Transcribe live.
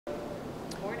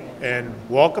and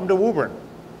welcome to Woburn.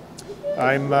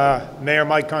 I'm Mayor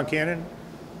Mike Concannon.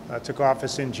 I took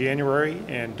office in January,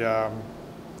 and I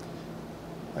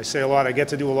say a lot. I get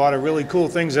to do a lot of really cool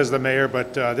things as the mayor,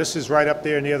 but this is right up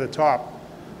there near the top.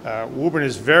 Woburn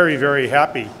is very, very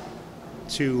happy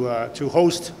to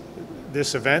host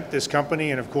this event, this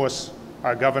company, and of course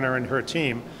our governor and her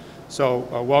team. So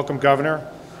welcome, Governor.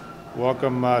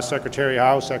 Welcome, Secretary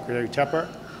Howe, Secretary Tepper,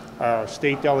 our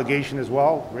state delegation as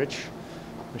well, Rich,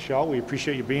 Michelle. We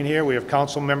appreciate you being here. We have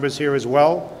council members here as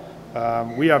well.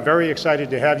 We are very excited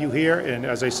to have you here, and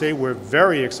as I say, we're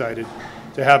very excited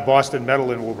to have Boston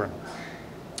Metal in Woburn.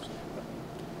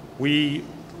 We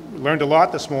learned a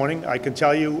lot this morning. I can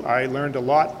tell you I learned a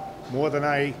lot more than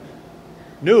I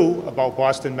knew about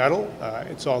Boston Metal.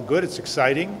 It's all good, it's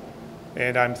exciting,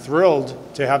 and I'm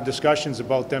thrilled to have discussions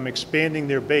about them expanding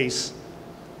their base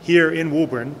here in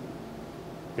Woburn,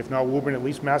 if not Woburn, at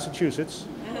least Massachusetts,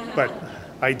 but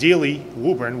ideally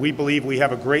Woburn. We believe we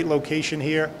have a great location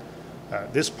here.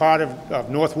 This part of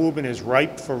North Woburn is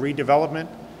ripe for redevelopment.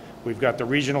 We've got the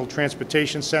Regional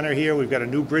Transportation Center here. We've got a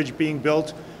new bridge being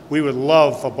built. We would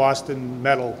love for Boston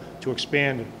Metal to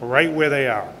expand right where they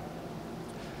are.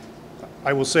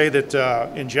 I will say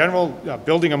that in general,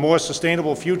 building a more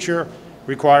sustainable future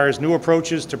requires new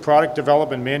approaches to product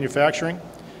development and manufacturing,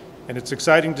 and it's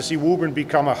exciting to see Woburn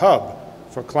become a hub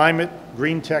for climate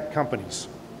green tech companies.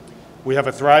 We have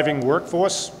a thriving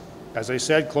workforce, as I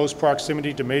said, close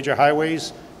proximity to major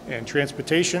highways and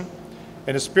transportation,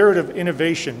 and a spirit of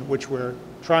innovation which we're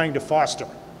trying to foster.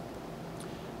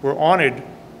 We're honored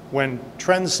when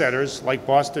trendsetters like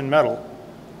Boston Metal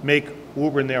make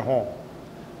Woburn their home.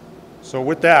 So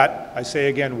with that, I say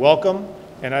again, welcome,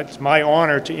 and it's my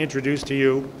honor to introduce to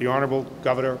you the Honorable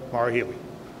Governor Maura Healey.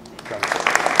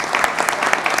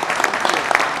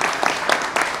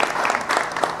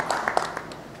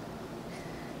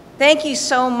 Thank you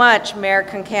so much, Mayor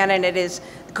Concannon. It is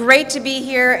great to be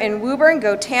here in Woburn.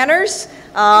 Go Tanners.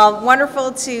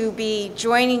 Wonderful to be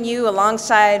joining you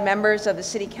alongside members of the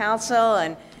City Council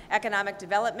and Economic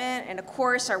Development, and of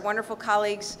course our wonderful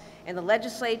colleagues in the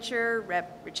legislature,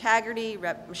 Rep. Rich Haggerty,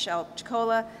 Rep. Michelle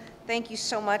Chicola. Thank you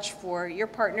so much for your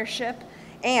partnership,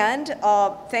 and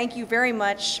thank you very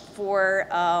much for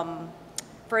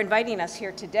inviting us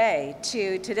here today.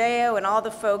 To Tadeo and all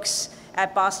the folks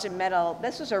at Boston Metal,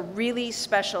 this was a really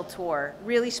special tour,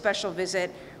 really special visit,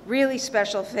 really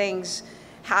special things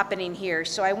happening here.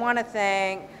 So I want to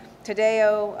thank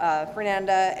Tadeo,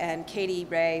 Fernanda, and Katie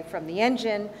Ray from the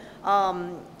Engine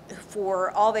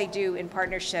for all they do in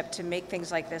partnership to make things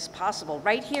like this possible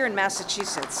right here in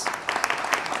Massachusetts.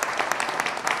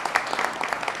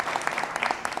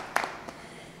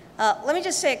 Let me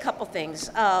just say a couple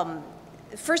things.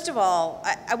 First of all,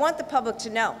 I want the public to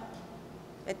know,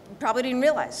 you probably didn't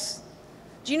realize,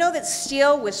 do you know that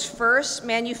steel was first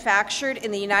manufactured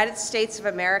in the United States of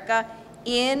America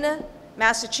in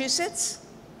Massachusetts?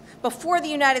 Before the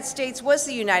United States was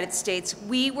the United States,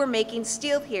 we were making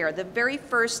steel here, the very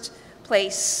first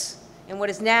place in what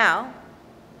is now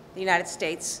the United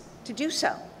States to do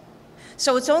so.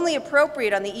 So it's only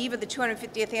appropriate on the eve of the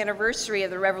 250th anniversary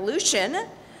of the Revolution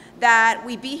that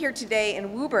we be here today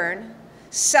in Woburn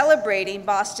celebrating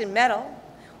Boston Metal,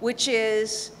 which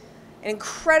is an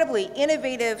incredibly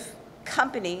innovative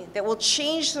company that will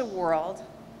change the world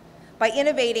by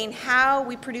innovating how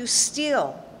we produce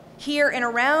steel here and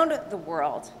around the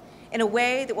world in a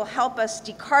way that will help us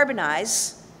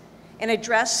decarbonize and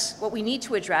address what we need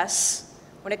to address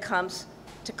when it comes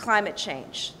to climate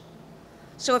change.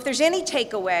 So if there's any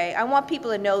takeaway, I want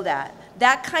people to know that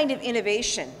that kind of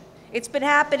innovation, it's been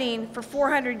happening for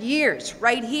 400 years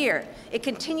right here. It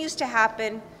continues to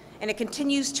happen, and it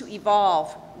continues to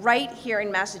evolve right here in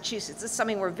Massachusetts. It's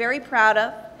something we're very proud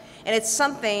of, and it's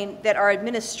something that our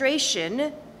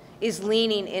administration is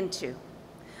leaning into.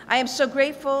 I am so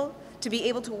grateful to be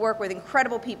able to work with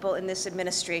incredible people in this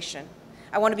administration.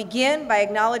 I want to begin by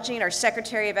acknowledging our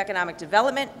Secretary of Economic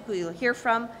Development, who you'll hear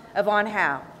from, Yvonne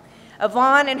Howe.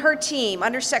 Yvonne and her team,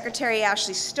 Undersecretary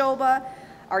Ashley Stoba,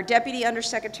 our Deputy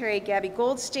Undersecretary Gaby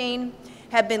Goldstein,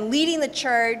 have been leading the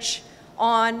charge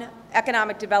on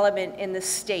economic development in the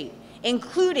state,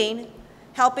 including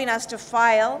helping us to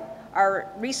file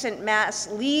our recent Mass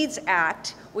Leads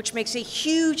Act, which makes a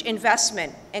huge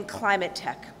investment in climate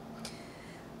tech.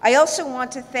 I also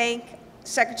want to thank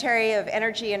Secretary of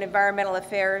Energy and Environmental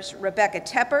Affairs, Rebecca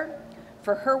Tepper,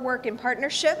 for her work in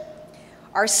partnership,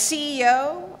 our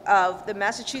CEO of the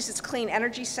Massachusetts Clean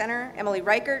Energy Center, Emily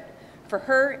Reichert, for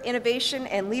her innovation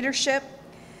and leadership,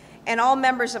 and all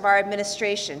members of our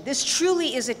administration. This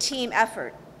truly is a team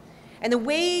effort. And the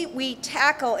way we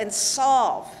tackle and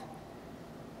solve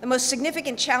the most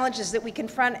significant challenges that we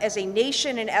confront as a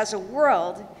nation and as a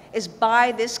world is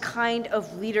by this kind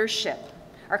of leadership.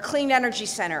 Our Clean Energy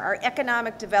Center, our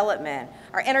economic development,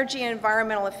 our energy and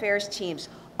environmental affairs teams,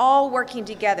 all working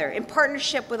together in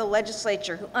partnership with a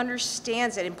legislature who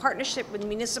understands it, in partnership with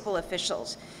municipal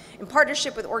officials, in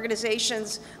partnership with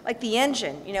organizations like the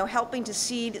Engine, helping to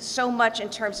seed so much in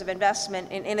terms of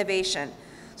investment in innovation.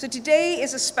 So today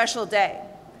is a special day.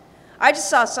 I just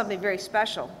saw something very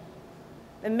special.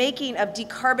 The making of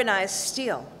decarbonized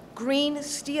steel, green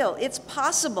steel. It's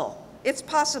possible. It's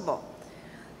possible.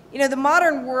 The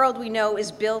modern world we know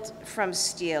is built from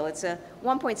steel. It's a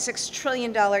 $1.6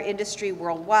 trillion industry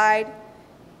worldwide.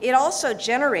 It also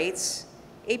generates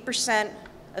 8%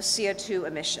 of CO2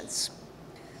 emissions.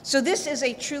 So this is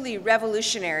a truly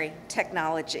revolutionary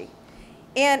technology.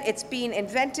 And it's being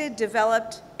invented,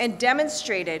 developed, and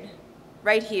demonstrated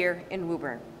right here in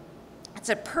Woburn. It's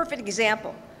a perfect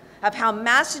example of how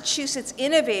Massachusetts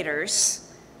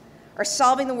innovators are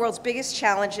solving the world's biggest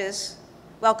challenges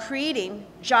while creating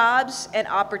jobs and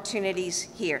opportunities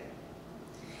here.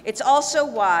 It's also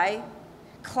why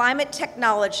climate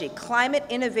technology, climate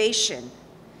innovation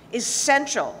is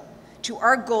central to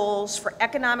our goals for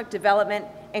economic development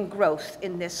and growth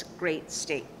in this great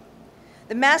state.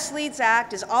 The Mass Leads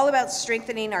Act is all about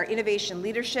strengthening our innovation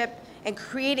leadership and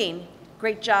creating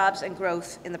great jobs and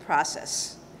growth in the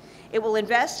process. It will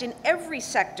invest in every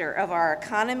sector of our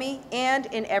economy and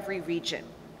in every region.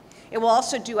 It will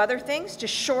also do other things to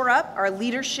shore up our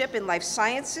leadership in life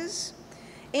sciences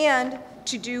and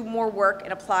to do more work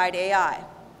in applied AI.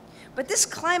 But this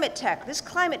climate tech, this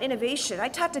climate innovation, I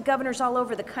talked to governors all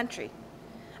over the country.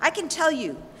 I can tell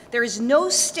you there is no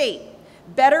state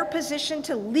better positioned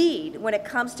to lead when it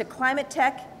comes to climate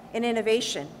tech and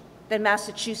innovation than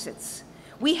Massachusetts.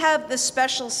 We have the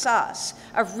special sauce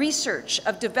of research,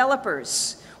 of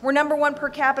developers. We're #1 per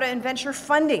capita in venture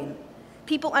funding.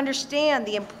 People understand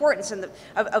the importance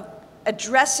of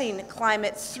addressing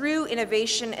climate through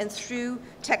innovation and through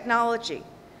technology.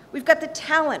 We've got the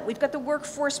talent, we've got the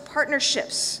workforce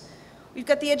partnerships, we've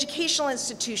got the educational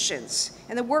institutions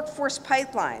and the workforce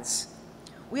pipelines.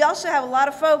 We also have a lot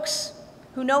of folks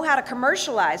who know how to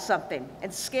commercialize something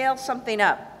and scale something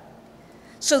up.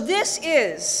 So this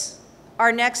is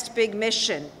our next big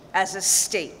mission as a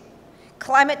state: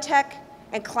 climate tech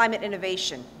and climate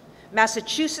innovation.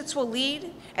 Massachusetts will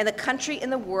lead, and the country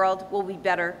and the world will be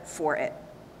better for it.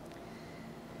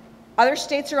 Other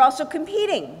states are also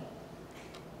competing.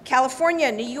 California,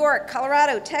 New York,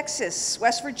 Colorado, Texas,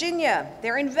 West Virginia,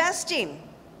 they're investing,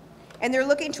 and they're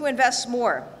looking to invest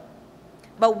more.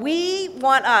 But we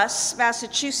want us,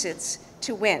 Massachusetts,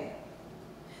 to win.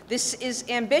 This is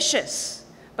ambitious,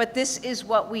 but this is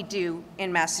what we do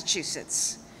in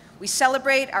Massachusetts. We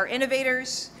celebrate our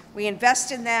innovators, we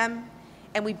invest in them,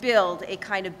 and we build a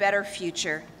kind of better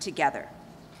future together.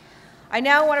 I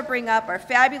now want to bring up our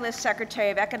fabulous Secretary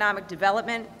of Economic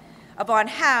Development, Yvonne,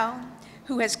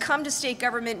 who has come to state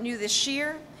government new this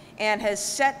year and has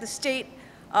set the state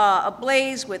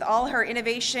ablaze with all her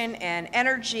innovation and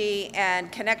energy and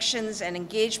connections and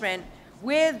engagement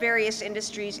with various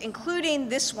industries, including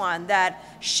this one that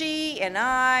she and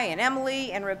I and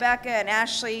Emily and Rebecca and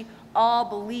Ashley all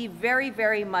believe very,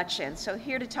 very much in. So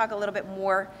here to talk a little bit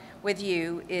more with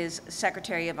you is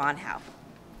Secretary Yvonne.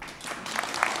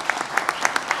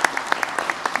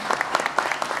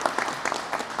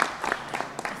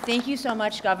 Thank you so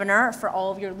much, Governor, for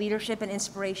all of your leadership and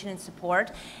inspiration and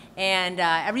support. And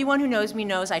everyone who knows me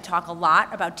knows I talk a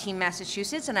lot about Team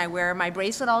Massachusetts, and I wear my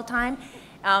bracelet all the time.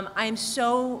 I am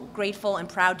so grateful and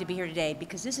proud to be here today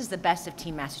because this is the best of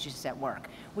Team Massachusetts at work.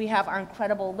 We have our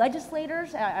incredible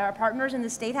legislators, our partners in the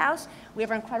State House. We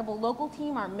have our incredible local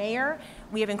team, our mayor.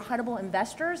 We have incredible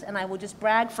investors, and I will just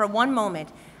brag for one moment.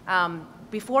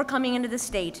 Before coming into the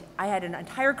state, I had an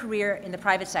entire career in the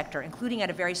private sector, including at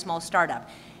a very small startup.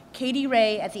 Katie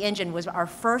Ray at the Engine was our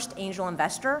first angel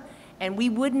investor, and we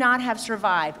would not have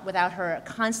survived without her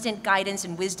constant guidance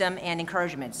and wisdom and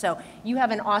encouragement. So you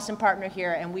have an awesome partner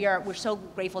here, and we're so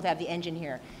grateful to have the Engine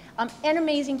here. And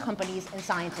amazing companies and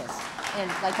scientists, and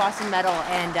like Boston Metal,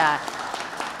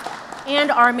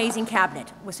 and our amazing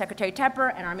cabinet with Secretary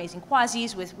Tepper and our amazing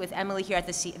quasis with Emily here at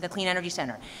the Clean Energy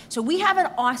Center. So we have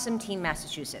an awesome team,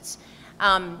 Massachusetts.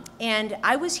 And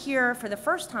I was here for the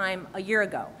first time a year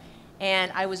ago,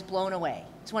 and I was blown away.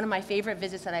 It's one of my favorite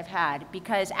visits that I've had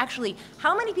because actually,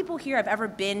 how many people here have ever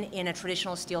been in a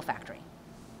traditional steel factory?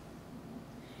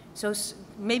 So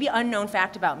maybe unknown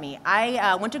fact about me,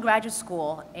 I went to graduate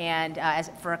school and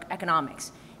for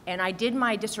economics, and I did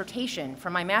my dissertation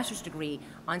for my master's degree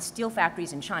on steel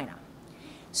factories in China.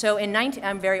 So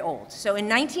I'm very old. So in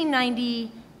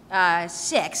 1990,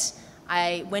 1996,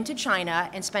 I went to China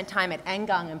and spent time at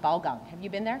Angang and Baogang. Have you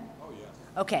been there? Oh, yes.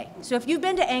 Okay, so if you've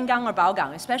been to Angang or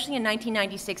Baogang, especially in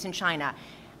 1996 in China,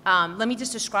 let me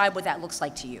just describe what that looks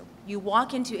like to you. You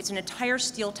walk into, it's an entire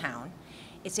steel town.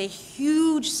 It's a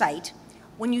huge site.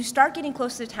 When you start getting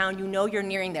close to the town, you know you're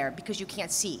nearing there because you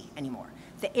can't see anymore.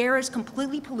 The air is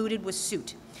completely polluted with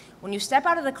soot. When you step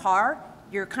out of the car,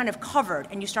 you're kind of covered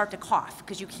and you start to cough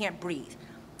because you can't breathe.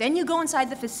 Then you go inside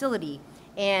the facility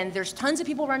and there's tons of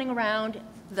people running around.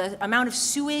 The amount of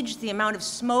sewage, the amount of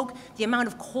smoke, the amount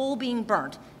of coal being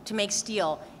burnt to make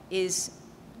steel is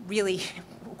really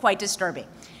quite disturbing.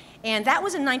 And that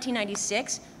was in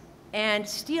 1996, and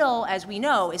steel, as we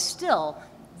know, is still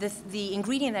the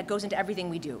ingredient that goes into everything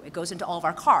we do. It goes into all of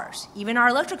our cars. Even our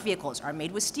electric vehicles are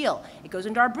made with steel. It goes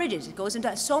into our bridges. It goes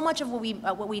into so much of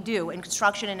what we do in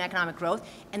construction and economic growth,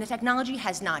 and the technology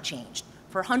has not changed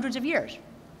for hundreds of years,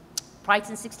 probably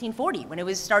since 1640, when it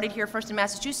was started here first in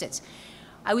Massachusetts.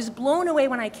 I was blown away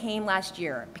when I came last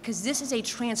year because this is a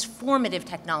transformative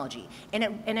technology, and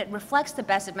it reflects the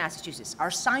best of Massachusetts. Our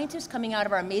scientists coming out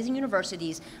of our amazing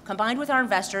universities, combined with our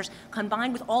investors,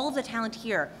 combined with all of the talent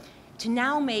here, to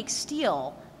now make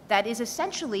steel that is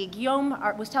essentially, Guillaume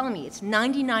was telling me, it's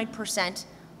 99%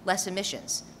 less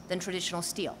emissions than traditional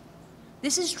steel.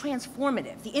 This is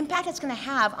transformative. The impact it's going to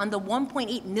have on the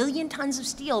 1.8 million tons of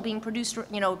steel being produced,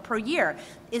 per year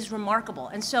is remarkable.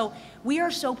 And so we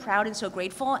are so proud and so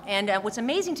grateful. And what's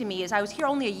amazing to me is I was here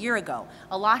only a year ago.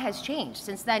 A lot has changed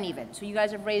since then even. So you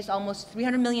guys have raised almost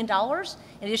 $300 million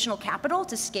in additional capital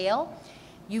to scale.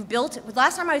 You've built,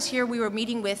 last time I was here, we were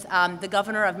meeting with the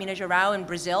governor of Minas Gerais in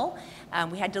Brazil.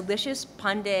 We had delicious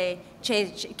pão de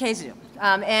queijo,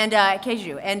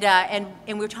 and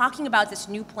we were talking about this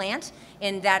new plant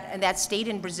in that state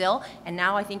in Brazil, and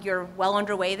now I think you're well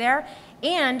underway there.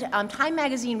 And Time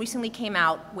Magazine recently came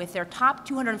out with their top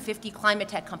 250 climate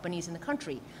tech companies in the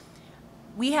country.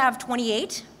 We have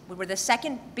 28. We were the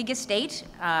second biggest state.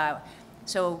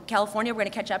 So California, we're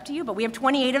going to catch up to you, but we have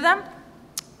 28 of them.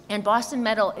 And Boston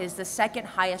Metal is the second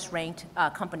highest ranked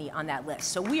company on that list.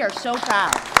 So we are so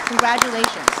proud.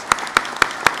 Congratulations.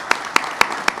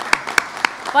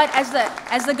 But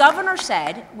as the governor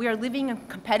said, we are living in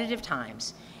competitive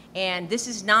times. And this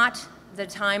is not the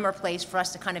time or place for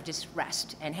us to kind of just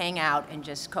rest and hang out and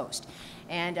just coast.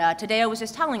 And Tadeo was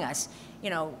just telling us,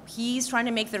 he's trying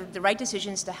to make the right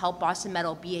decisions to help Boston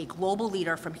Metal be a global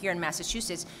leader from here in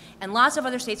Massachusetts. And lots of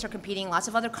other states are competing, lots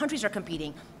of other countries are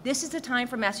competing. This is the time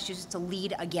for Massachusetts to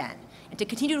lead again and to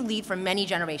continue to lead for many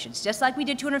generations. Just like we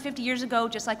did 250 years ago,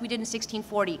 just like we did in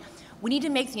 1640, we need to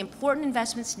make the important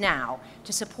investments now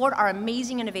to support our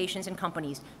amazing innovations and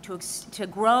companies to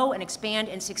grow and expand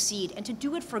and succeed and to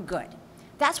do it for good.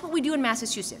 That's what we do in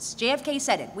Massachusetts. JFK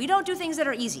said it. We don't do things that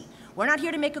are easy. We're not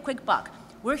here to make a quick buck.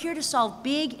 We're here to solve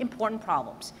big, important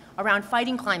problems around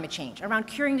fighting climate change, around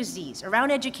curing disease,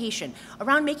 around education,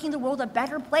 around making the world a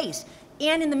better place.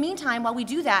 And in the meantime, while we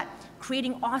do that,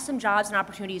 creating awesome jobs and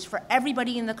opportunities for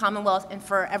everybody in the Commonwealth and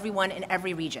for everyone in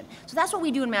every region. So that's what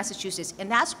we do in Massachusetts, and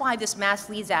that's why this Mass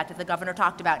Leads Act that the governor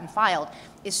talked about and filed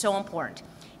is so important.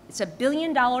 It's $1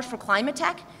 billion for climate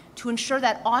tech, to ensure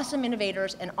that awesome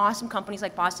innovators and awesome companies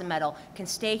like Boston Metal can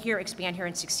stay here, expand here,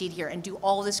 and succeed here, and do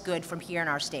all this good from here in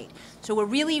our state. So we're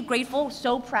really grateful,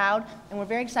 so proud, and we're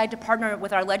very excited to partner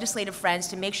with our legislative friends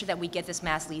to make sure that we get this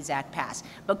Mass Leads Act passed.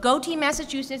 But go Team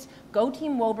Massachusetts, go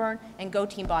Team Woburn, and go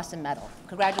Team Boston Metal.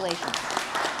 Congratulations.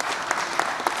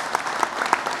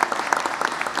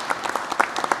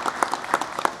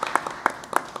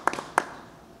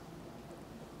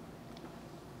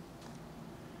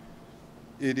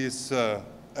 It is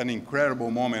an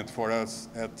incredible moment for us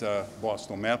at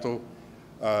Boston Metal,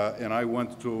 and I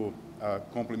want to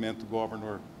compliment the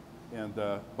governor, and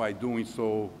by doing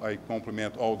so, I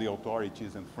compliment all the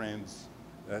authorities and friends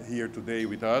here today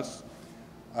with us.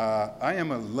 I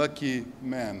am a lucky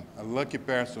man, a lucky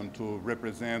person to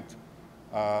represent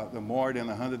the more than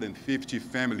 150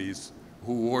 families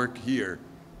who work here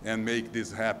and make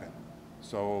this happen.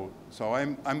 So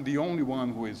I'm the only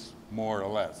one who is more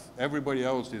or less. Everybody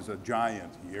else is a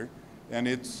giant here, and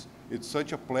it's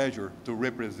such a pleasure to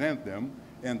represent them,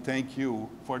 and thank you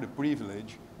for the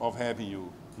privilege of having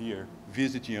you here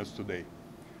visiting us today.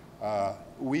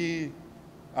 We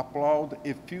applaud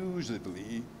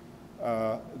effusively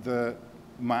the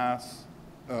Mass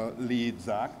Leads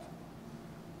Act.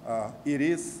 It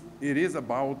is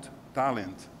about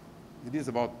talent. It is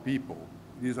about people.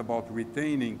 It is about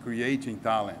retaining, creating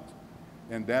talent,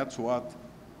 and that's what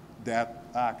that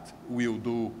act will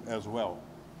do as well.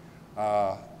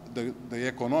 The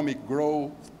economic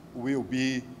growth will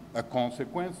be a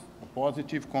consequence, a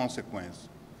positive consequence.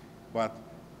 but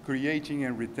creating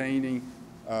and retaining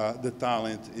the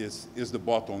talent is the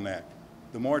bottleneck.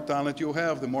 The more talent you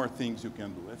have, the more things you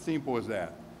can do. As simple as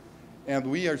that. And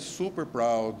we are super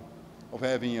proud of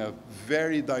having a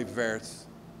very diverse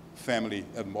family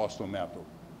at Boston Metal.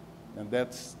 And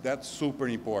that's super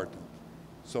important.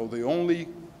 So the only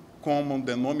common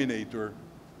denominator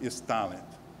is talent.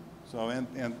 So, and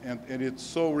it's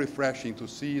so refreshing to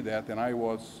see that, and I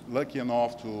was lucky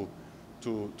enough to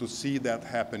see that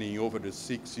happening over the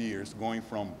 6 years, going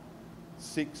from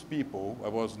 6 people, I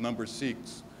was number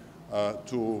 6,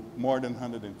 to more than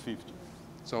 150.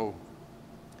 So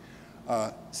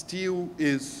steel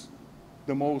is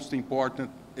the most important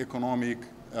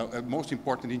most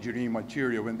important engineering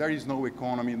material, and there is no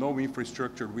economy, no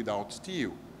infrastructure without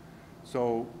steel.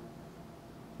 So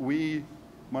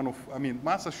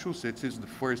Massachusetts is the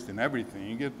first in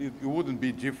everything. It wouldn't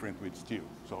be different with steel.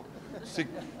 So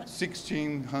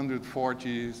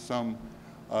 1640 some,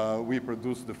 we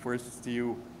produced the first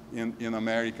steel in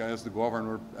America, as the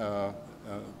governor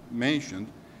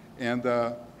mentioned. And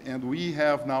we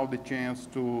have now the chance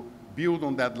to build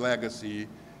on that legacy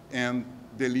and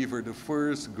deliver the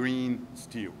first green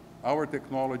steel. Our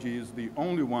technology is the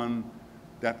only one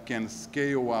that can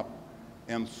scale up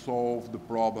and solve the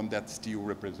problem that steel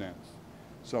represents.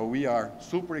 So we are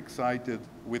super excited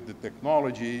with the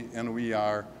technology, and we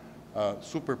are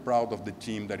super proud of the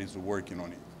team that is working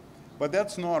on it. But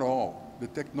that's not all. The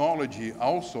technology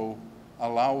also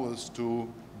allows us to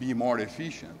be more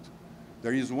efficient.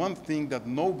 There is one thing that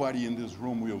nobody in this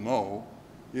room will know,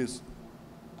 is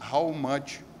how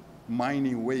much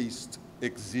mining waste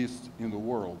exists in the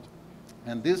world.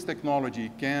 And this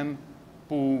technology can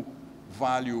pull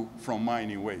value from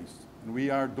mining waste. And we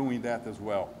are doing that as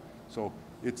well. So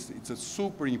it's a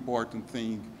super important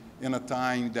thing in a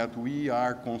time that we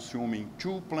are consuming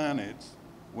 2 planets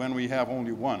when we have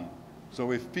only 1.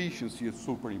 So efficiency is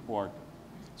super important.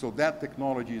 So that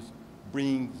technology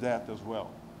brings that as well.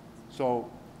 So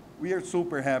we are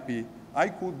super happy. I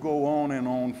could go on and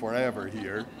on forever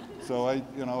here. So I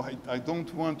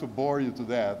don't want to bore you to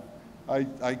death.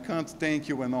 I can't thank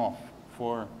you enough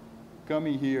for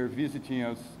coming here, visiting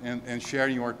us, and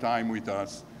sharing your time with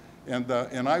us.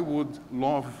 And I would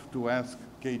love to ask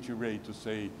Katie Ray to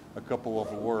say a couple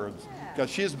of words, because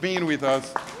she's been with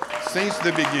us since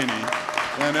the beginning,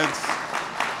 and it's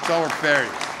our fairy.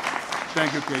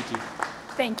 Thank you, Katie.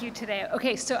 Thank you today.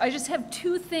 Okay, so I just have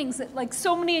 2 things that, like,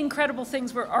 so many incredible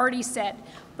things were already said,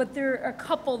 but there are a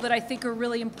couple that I think are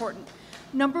really important.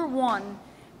 Number 1,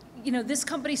 this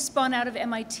company spun out of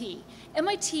MIT.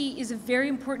 MIT is a very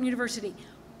important university,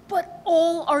 but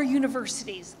all our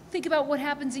universities, think about what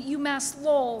happens at UMass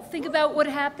Lowell, think about what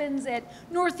happens at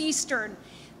Northeastern.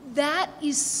 That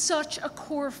is such a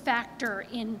core factor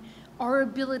in our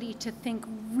ability to think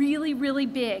really, really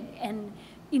big and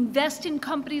invest in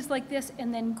companies like this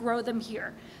and then grow them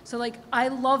here. So I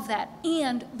love that.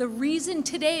 And the reason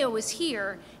Tadeo is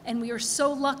here, and we are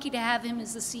so lucky to have him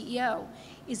as the CEO,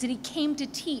 is that he came to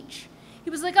teach. He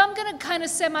was like, I'm gonna kind of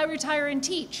semi-retire and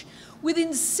teach.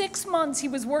 Within 6 months, he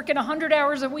was working 100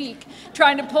 hours a week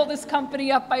trying to pull this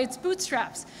company up by its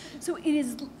bootstraps. So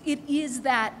it is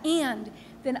that, and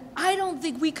then I don't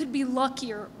think we could be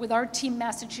luckier with our team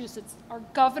Massachusetts, our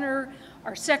governor,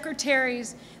 our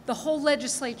secretaries, the whole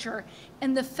legislature,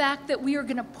 and the fact that we are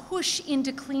gonna push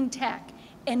into clean tech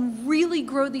and really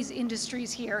grow these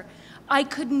industries here. I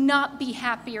could not be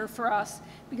happier for us,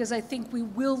 because I think we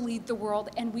will lead the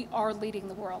world, and we are leading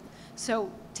the world.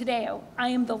 So Tadeo, I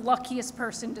am the luckiest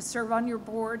person to serve on your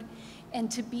board and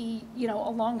to be,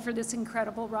 along for this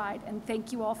incredible ride. And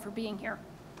thank you all for being here.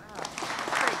 Wow.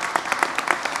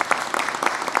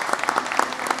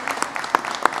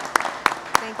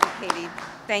 Thank you, Katie.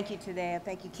 Thank you, Tadeo.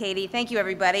 Thank you, Katie. Thank you,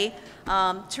 everybody.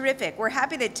 Terrific. We're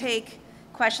happy to take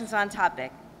questions on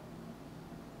topic.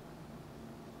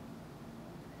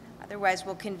 Otherwise,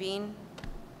 we'll convene.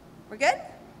 We're good?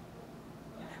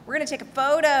 We're going to take a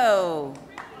photo.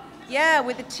 Yeah,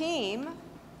 with the team.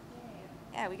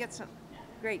 Yeah, we got some.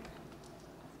 Great.